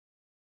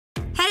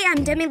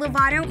I'm Demi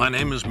Lovato. My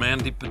name is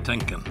Mandy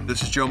Patinkin.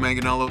 This is Joe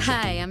Manganiello.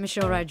 Hi, I'm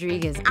Michelle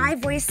Rodriguez. I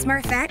voice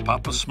Smurfette.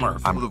 Papa Smurf.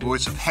 I'm the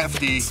voice of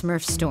Hefty.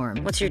 Smurf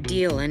Storm. What's your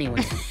deal,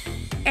 anyway?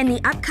 In the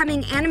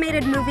upcoming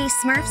animated movie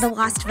Smurfs: The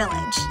Lost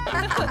Village.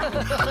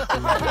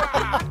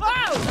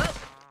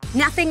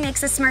 Nothing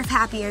makes a Smurf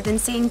happier than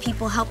seeing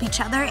people help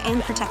each other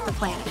and protect the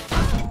planet.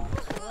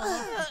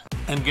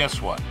 And guess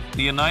what?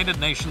 The United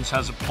Nations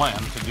has a plan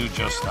to do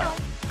just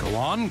that. Go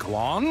on, go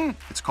on.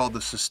 It's called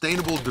the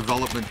Sustainable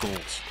Development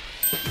Goals.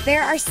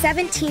 There are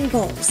 17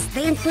 goals.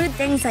 They include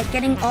things like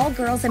getting all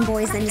girls and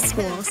boys into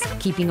schools,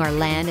 Keeping our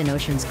land and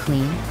oceans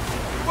clean.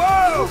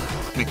 Whoa!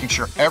 Making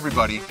sure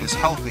everybody is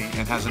healthy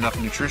and has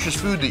enough nutritious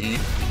food to eat.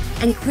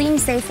 and clean,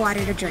 safe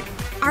water to drink.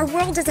 Our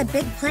world is a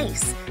big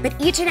place, but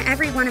each and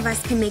every one of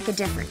us can make a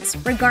difference,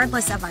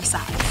 regardless of our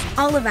size.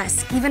 All of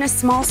us, even a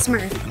small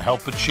Smurf, and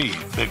help achieve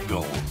big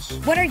goals.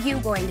 What are you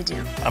going to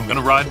do? I'm going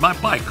to ride my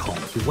bike home.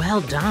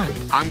 Well done.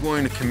 I'm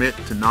going to commit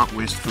to not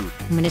waste food.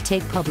 I'm going to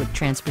take public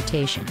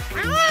transportation.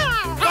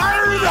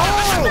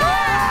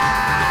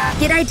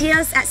 Get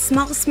ideas at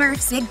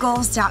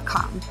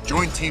smallsmurfsbiggoals.com.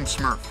 Join Team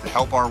Smurf to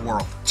help our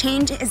world.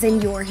 Change is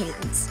in your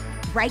hands.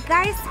 Right,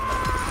 guys?